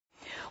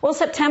Well,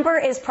 September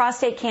is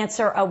Prostate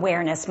Cancer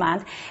Awareness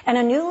Month, and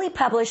a newly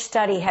published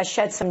study has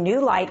shed some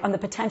new light on the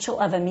potential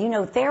of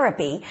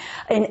immunotherapy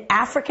in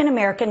African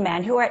American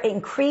men who are at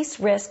increased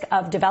risk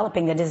of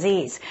developing the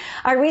disease.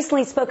 I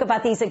recently spoke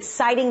about these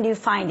exciting new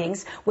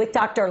findings with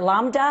Dr.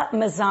 Lambda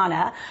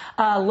Msezane,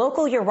 a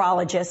local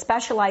urologist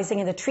specializing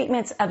in the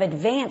treatments of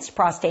advanced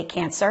prostate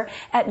cancer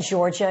at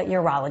Georgia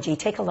Urology.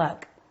 Take a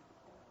look.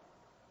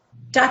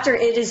 Doctor,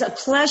 it is a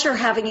pleasure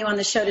having you on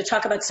the show to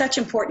talk about such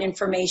important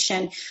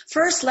information.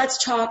 First,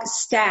 let's talk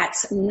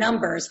stats,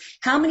 numbers.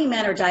 How many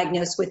men are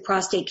diagnosed with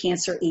prostate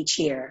cancer each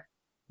year?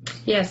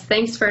 Yes,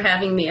 thanks for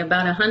having me.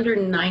 About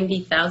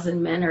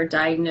 190,000 men are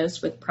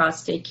diagnosed with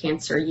prostate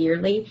cancer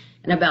yearly,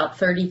 and about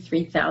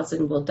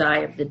 33,000 will die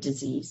of the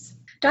disease.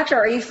 Doctor,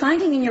 are you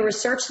finding in your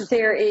research that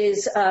there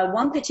is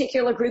one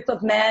particular group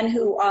of men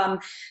who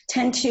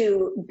tend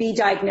to be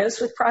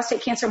diagnosed with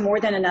prostate cancer more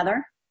than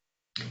another?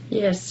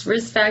 Yes,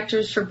 risk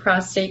factors for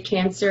prostate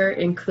cancer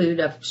include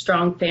a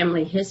strong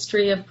family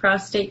history of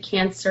prostate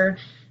cancer,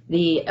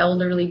 the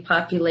elderly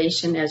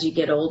population. As you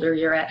get older,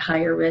 you're at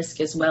higher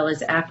risk, as well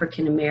as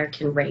African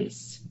American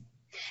race.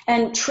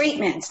 And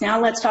treatments.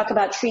 Now let's talk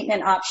about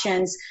treatment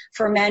options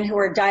for men who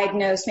are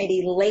diagnosed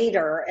maybe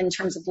later, in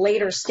terms of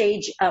later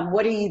stage.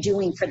 What are you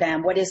doing for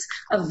them? What is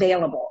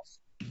available?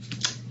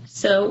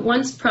 So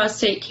once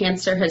prostate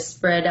cancer has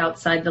spread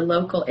outside the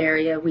local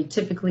area, we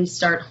typically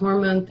start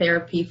hormone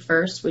therapy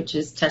first, which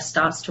is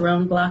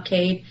testosterone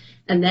blockade,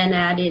 and then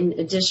add in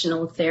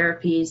additional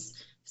therapies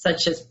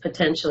such as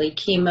potentially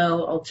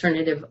chemo,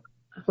 alternative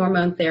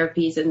hormone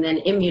therapies, and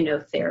then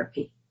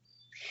immunotherapy.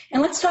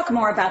 And let's talk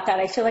more about that.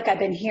 I feel like I've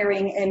been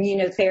hearing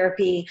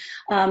immunotherapy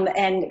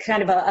and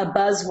kind of a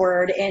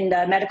buzzword in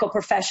the medical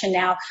profession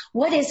now.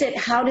 What is it?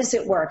 How does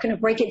it work? Can you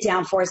break it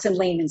down for us in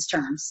layman's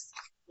terms?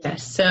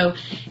 Yes, so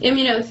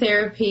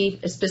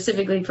immunotherapy,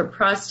 specifically for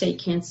prostate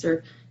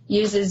cancer,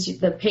 uses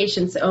the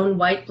patient's own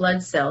white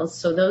blood cells.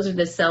 So those are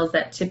the cells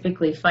that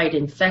typically fight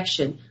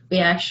infection. We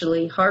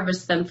actually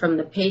harvest them from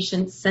the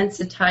patient,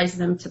 sensitize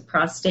them to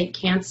prostate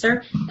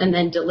cancer, and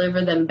then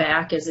deliver them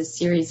back as a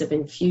series of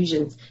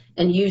infusions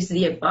and use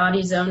the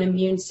body's own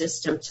immune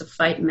system to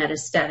fight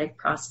metastatic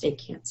prostate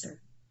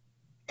cancer.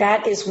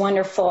 That is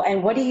wonderful.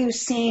 And what are you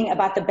seeing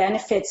about the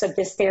benefits of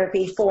this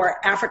therapy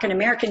for African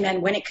American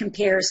men when it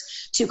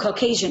compares to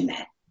Caucasian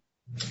men?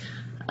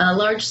 A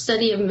large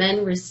study of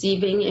men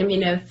receiving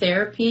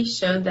immunotherapy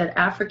showed that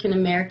African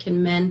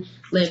American men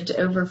lived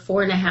over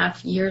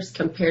 4.5 years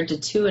compared to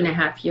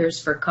 2.5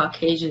 years for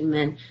Caucasian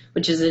men,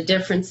 which is a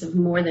difference of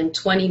more than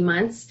 20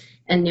 months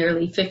and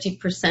nearly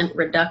 50%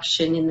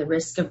 reduction in the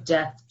risk of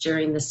death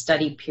during the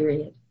study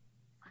period.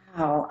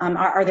 Wow.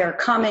 Are there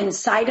common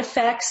side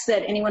effects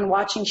that anyone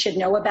watching should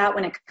know about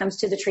when it comes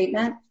to the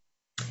treatment?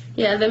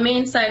 Yeah, the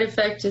main side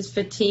effect is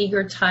fatigue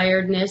or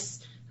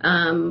tiredness,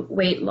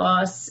 weight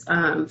loss,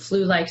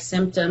 flu-like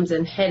symptoms,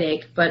 and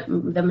headache, but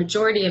the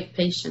majority of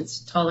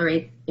patients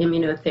tolerate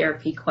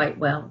immunotherapy quite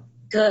well.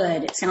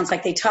 Good. It sounds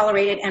like they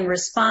tolerate it and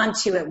respond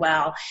to it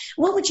well.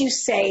 What would you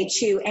say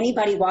to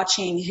anybody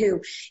watching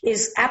who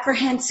is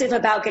apprehensive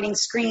about getting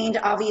screened?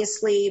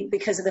 Obviously,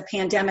 because of the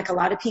pandemic, a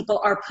lot of people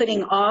are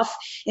putting off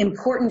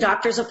important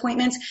doctor's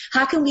appointments.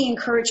 How can we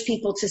encourage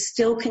people to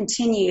still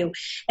continue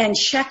and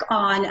check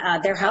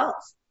on their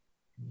health?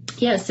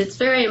 Yes, it's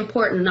very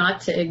important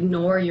not to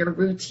ignore your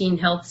routine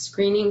health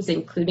screenings,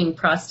 including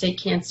prostate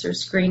cancer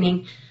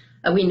screening.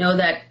 We know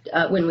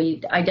that when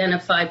we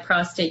identify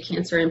prostate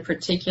cancer in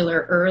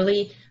particular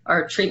early,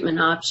 our treatment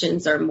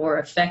options are more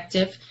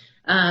effective.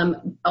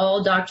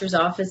 All doctors'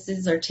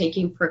 offices are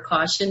taking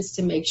precautions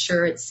to make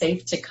sure it's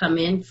safe to come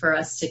in for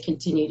us to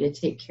continue to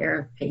take care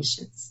of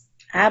patients.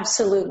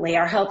 Absolutely.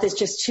 Our health is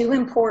just too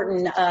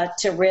important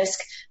to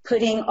risk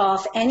putting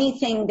off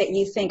anything that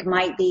you think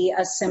might be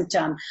a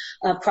symptom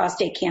of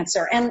prostate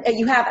cancer. And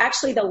you have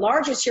actually the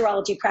largest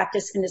urology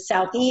practice in the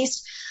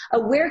Southeast.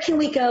 Where can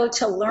we go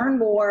to learn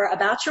more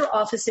about your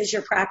offices,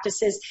 your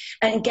practices,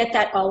 and get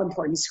that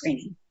all-important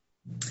screening?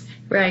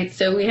 Right.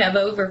 So we have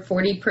over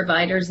 40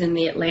 providers in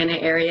the Atlanta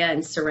area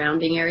and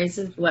surrounding areas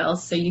as well.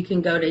 So you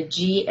can go to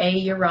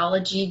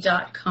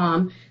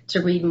gaurology.com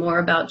to read more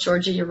about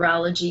Georgia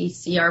Urology,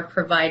 see our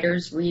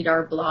providers, read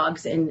our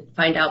blogs, and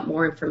find out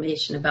more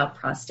information about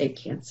prostate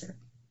cancer.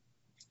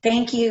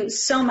 Thank you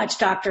so much,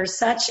 doctor.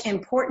 Such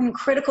important,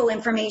 critical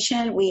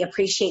information. We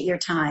appreciate your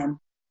time.